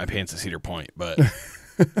 I shit my pants at Cedar Point, but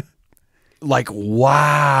like,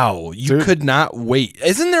 wow, you could not wait.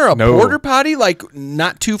 Isn't there a porta potty like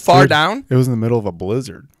not too far down? It was in the middle of a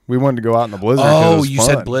blizzard. We wanted to go out in the blizzard. Oh, you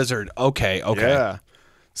said fun. blizzard. Okay. Yeah.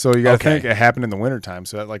 So you got to think it happened in the wintertime,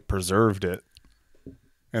 so that like preserved it.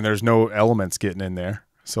 And there's no elements getting in there.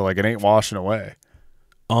 So like it ain't washing away.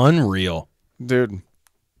 Unreal. Dude,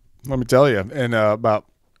 let me tell you. And about,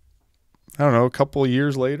 I don't know, a couple of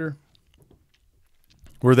years later,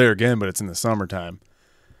 we're there again, but it's in the summertime.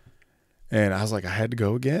 And I was like, I had to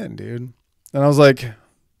go again, dude. And I was like,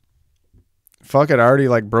 fuck it, I already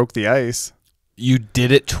like broke the ice. You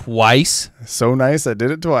did it twice? So nice, I did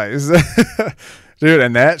it twice. Dude,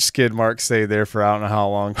 and that skid mark stayed there for I don't know how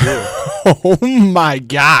long, too. Oh, my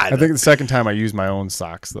God. I think the second time I used my own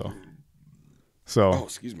socks, though. So,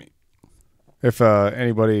 excuse me. if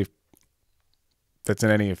anybody that's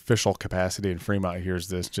in any official capacity in Fremont hears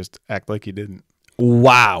this, just act like you didn't.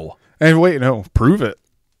 Wow. And wait, no, prove it.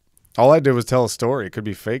 All I did was tell a story. It could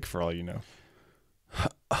be fake for all you know.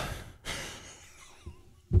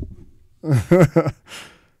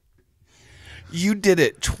 You did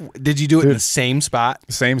it. Did you do it in the same spot?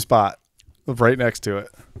 Same spot, right next to it.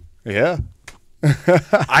 Yeah.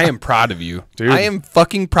 I am proud of you. Dude. I am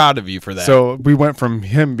fucking proud of you for that. So we went from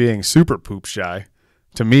him being super poop shy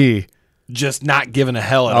to me, just not giving a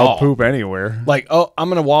hell at I'll all. poop anywhere. Like, oh, I'm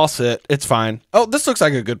going to wall sit. It's fine. Oh, this looks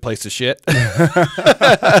like a good place to shit.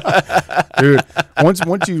 Dude,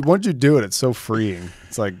 once you do it, it's so freeing.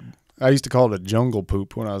 It's like, I used to call it a jungle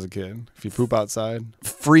poop when I was a kid. If you poop outside.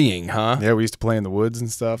 Freeing, huh? Yeah, we used to play in the woods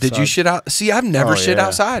and stuff. Did you shit out? See, I've never shit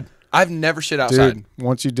outside. I've never shit outside. Dude,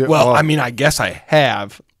 once you do Well, I mean, I guess I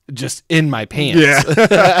have, just in my pants. Yeah.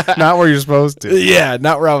 Not where you're supposed to. Yeah,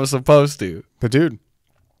 not where I was supposed to. But dude,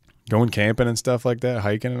 going camping and stuff like that,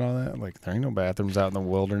 hiking and all that, like there ain't no bathrooms out in the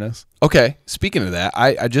wilderness. Okay, speaking of that,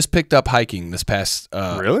 I just picked up hiking this past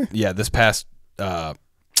Really? Yeah, this past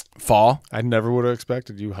fall. I never would have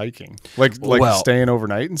expected you hiking. Like Well, staying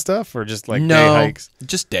overnight and stuff, or just like no, day hikes?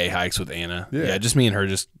 just day hikes with Anna. Yeah. Yeah, just me and her.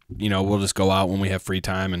 Just we'll just go out when we have free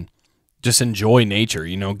time and just enjoy nature.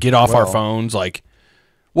 Get off our phones. Like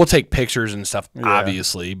we'll take pictures and stuff,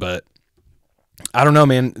 obviously, but I don't know,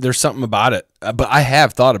 man. There's something about it. But I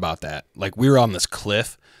have thought about that. Like we were on this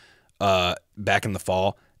cliff back in the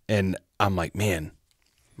fall, and I'm like, man,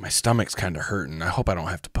 my stomach's kind of hurting. I hope I don't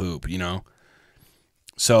have to poop.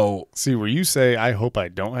 So See, where you say, I hope I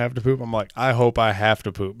don't have to poop, I'm like, I hope I have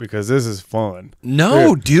to poop because this is fun.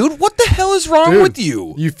 no, dude, what the hell is wrong with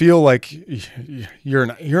you? You feel like you're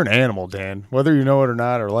an animal, Dan. Whether you know it or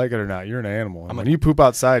not, or like it or not, you're an animal. And when you poop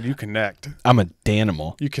outside, you connect. I'm a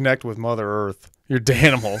Danimal. You connect with Mother Earth. You're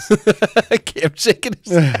Danimals. I'm shaking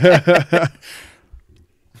his head.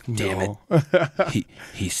 Damn No. it.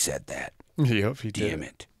 He said that. Yep, he did. Damn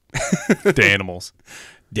it. Danimals.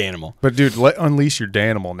 Danimal. But dude, unleash your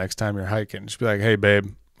Danimal next time you're hiking. Just be like, hey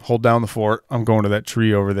babe, hold down the fort. I'm going to that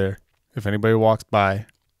tree over there. If anybody walks by,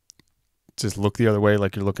 just look the other way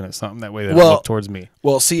like you're looking at something. That way they don't look towards me.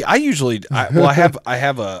 Well, see, I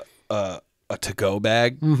have a to-go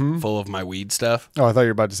bag full of my weed stuff. Oh, I thought you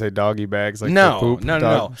were about to say doggy bags. Like No, poop,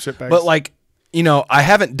 no. Shit bags. But like, you know, I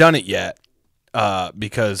haven't done it yet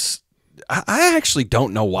because I actually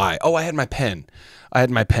don't know why. Oh, I had my pen.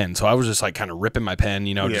 So I was just like kind of ripping my pen,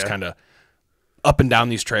 you know, just kind of up and down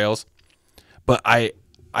these trails. But I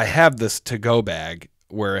have this to-go bag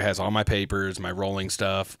where it has all my papers, my rolling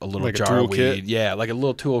stuff, a little like jar of weed. Kit? Yeah, like a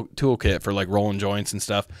little toolkit for like rolling joints and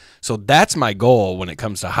stuff. So that's my goal when it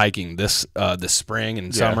comes to hiking this spring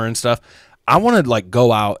and summer and stuff. I want to like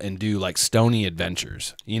go out and do like stony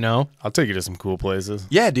adventures, you know? I'll take you to some cool places.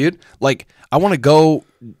 Yeah, dude. Like I want to go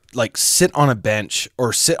like sit on a bench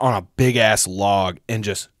or sit on a big ass log and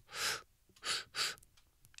just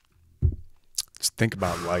think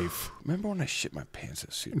about life. Remember when I shit my pants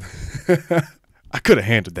this year? I could have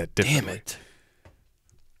handled that differently. Damn it.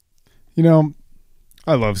 You know,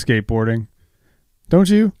 I love skateboarding. Don't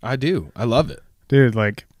you? I do. I love it. Dude,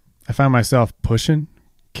 like, I find myself pushing,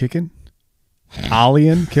 kicking,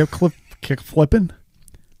 ollieing, kick flipping.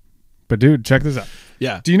 But, dude, check this out.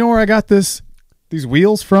 Yeah. Do you know where I got these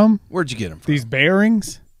wheels from? Where'd you get them from? These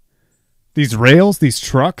bearings? These rails? These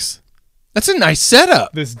trucks? That's a nice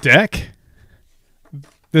setup. This deck?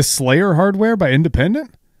 This Slayer hardware by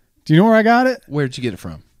Independent? Do you know where I got it? Where'd you get it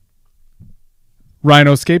from?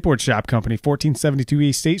 Rhino Skateboard Shop Company, 1472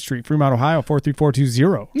 East State Street, Fremont, Ohio,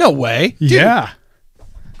 43420. No way. Dude, yeah.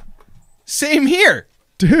 Same here.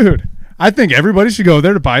 Dude, I think everybody should go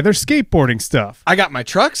there to buy their skateboarding stuff. I got my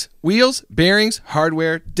trucks, wheels, bearings,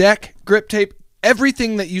 hardware, deck, grip tape,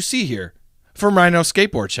 everything that you see here from Rhino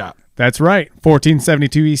Skateboard Shop. That's right.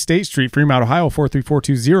 1472 East State Street, Fremont, Ohio,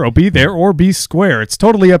 43420. Be there or be square. It's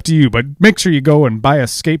totally up to you, but make sure you go and buy a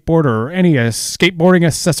skateboard or any skateboarding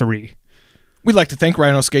accessory. We'd like to thank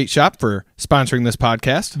Rhino Skate Shop for sponsoring this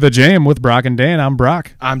podcast. The Jam with Brock and Dan. I'm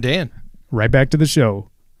Brock. I'm Dan. Right back to the show.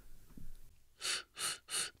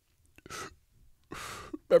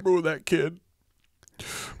 Remember when that kid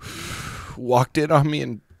walked in on me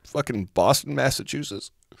in fucking Boston,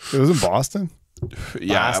 Massachusetts? It was in Boston?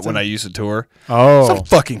 Yeah, Boston? when I used to tour. Oh. Some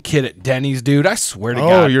fucking kid at Denny's, dude. I swear to Oh,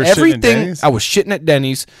 God. you're shitting at Denny's? I was shitting at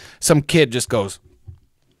Denny's. Some kid just goes,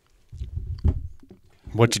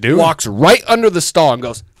 What you doing? walks right under the stall and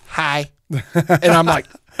goes, hi. And I'm like,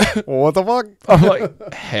 What the fuck? I'm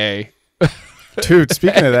like, hey. Dude,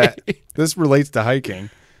 speaking of that, this relates to hiking.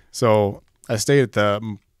 So I stayed at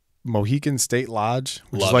the Mohican State Lodge,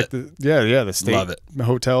 which Love is like it. the state Love it.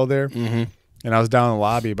 hotel there. Mm-hmm. And I was down in the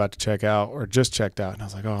lobby about to check out, or just checked out, and I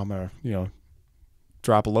was like, oh, I'm gonna,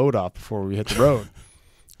 drop a load off before we hit the road.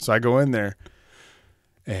 So I go in there,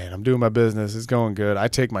 and I'm doing my business. It's going good. I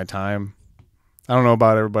take my time. I don't know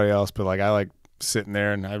about everybody else, but like I like sitting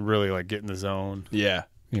there, and I really like get in the zone. Yeah.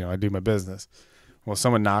 I do my business. Well,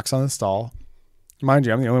 someone knocks on the stall. Mind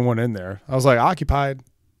you, I'm the only one in there. I was like, occupied.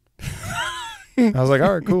 I was like,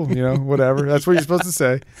 all right, cool. Whatever. That's what you're supposed to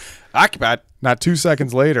say. Occupied. Not 2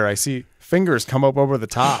 seconds later, I see fingers come up over the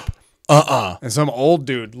top. And some old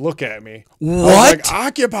dude look at me. What? I was like,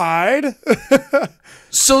 occupied?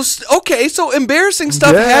 So embarrassing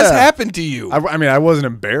stuff has happened to you. I mean, I wasn't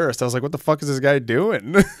embarrassed. I was like, what the fuck is this guy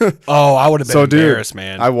doing? Oh, I would have been So, embarrassed, dude,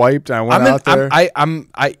 man. I wiped and I went out there.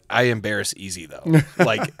 I embarrass easy though.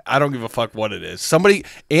 Like I don't give a fuck what it is.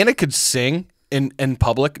 Anna could sing in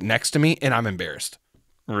public next to me, and I'm embarrassed.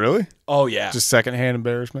 Really? Oh yeah, Just secondhand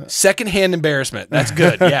embarrassment? secondhand embarrassment. That's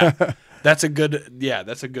good. Yeah, that's a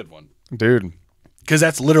good one. Dude. Because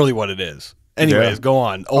that's literally what it is. Anyways, Yeah. go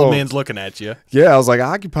on. Old man's looking at you. Yeah, I was like,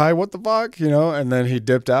 occupied, what the fuck? And then he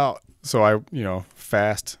dipped out. So I,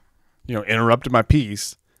 fast, interrupted my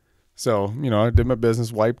piece. So, I did my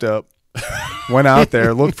business, wiped up, went out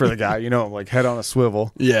there, looked for the guy, like head on a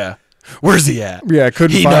swivel. Yeah. Where's he at? Yeah, I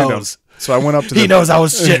couldn't He find knows. him. So I went up to He knows I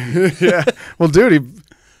was shitting. Yeah. Well, dude,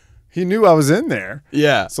 he knew I was in there.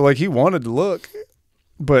 Yeah. So like he wanted to look,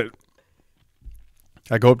 but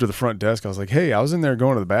I go up to the front desk. I was like, hey, I was in there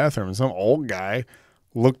going to the bathroom, and some old guy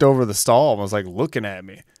looked over the stall and was like looking at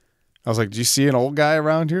me. I was like, do you see an old guy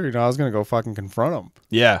around here? I was going to go fucking confront him.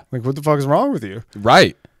 Yeah. Like, what the fuck is wrong with you?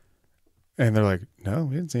 Right. And they're like, no,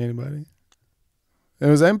 we didn't see anybody. It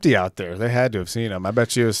was empty out there. They had to have seen him. I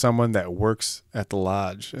bet you it was someone that works at the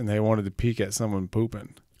lodge, and they wanted to peek at someone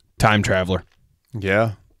pooping. Time traveler.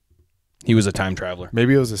 Yeah. He was a time traveler.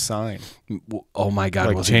 Maybe it was a sign. Oh my God.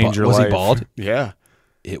 Like, was change your was life. he bald? Yeah.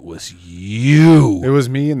 It was you. It was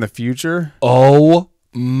me in the future. Oh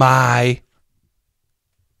my.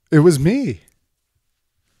 It was me.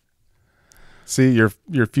 See, your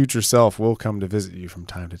future self will come to visit you from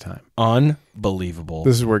time to time. Unbelievable.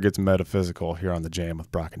 This is where it gets metaphysical here on The Jam with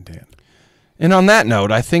Brock and Dan. And on that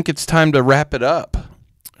note, I think it's time to wrap it up.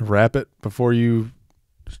 Wrap it before you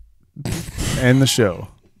end the show.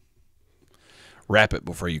 Wrap it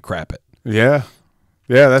before you crap it. Yeah.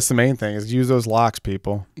 Yeah, that's the main thing is use those locks,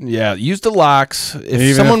 people. Yeah, use the locks. If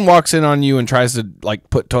Even someone walks in on you and tries to like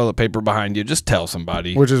put toilet paper behind you, just tell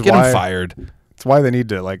somebody. Which is Get why them fired. That's why they need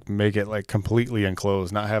to like make it like completely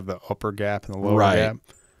enclosed, not have the upper gap and the lower Right. gap.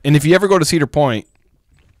 And if you ever go to Cedar Point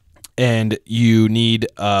and you need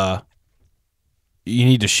to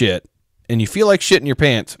shit and you feel like shit in your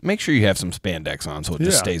pants, make sure you have some spandex on so it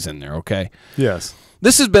just stays in there, okay? Yes.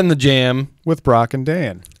 This has been The Jam With Brock and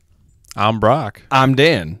Dan. I'm Brock. I'm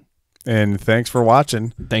Dan. And thanks for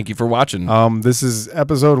watching. Thank you for watching. This is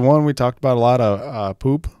episode 1. We talked about a lot of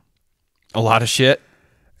poop. A lot of shit.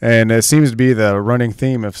 And it seems to be the running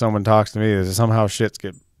theme if someone talks to me is somehow shits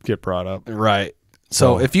get brought up. Right.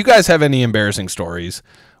 So if you guys have any embarrassing stories,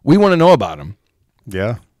 we want to know about them.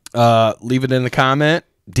 Yeah. Leave it in the comment,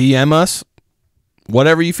 DM us,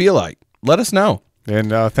 whatever you feel like. Let us know.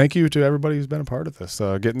 And thank you to everybody who's been a part of this,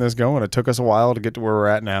 getting this going. It took us a while to get to where we're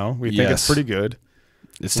at now. We think it's pretty good.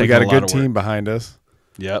 We got a good team behind us.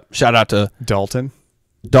 Yep. Shout out to Dalton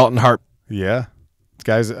Hart. Yeah. This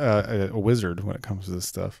guy's a wizard when it comes to this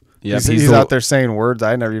stuff. Yep, he's out there saying words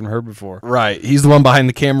I never even heard before. Right. He's the one behind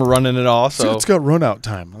the camera running it all. So it's got run out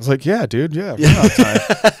time. I was like, yeah, dude. Yeah. Run out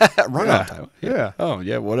time. run off time. Yeah. Oh,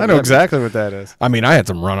 yeah. Whatever. I know exactly what that is. I mean, I had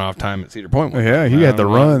some run off time at Cedar Point. Yeah. He had the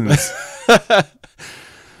runs.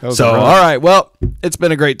 So, all right. Well, it's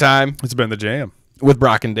been a great time. It's been The Jam with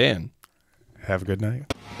Brock and Dan. Have a good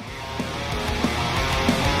night.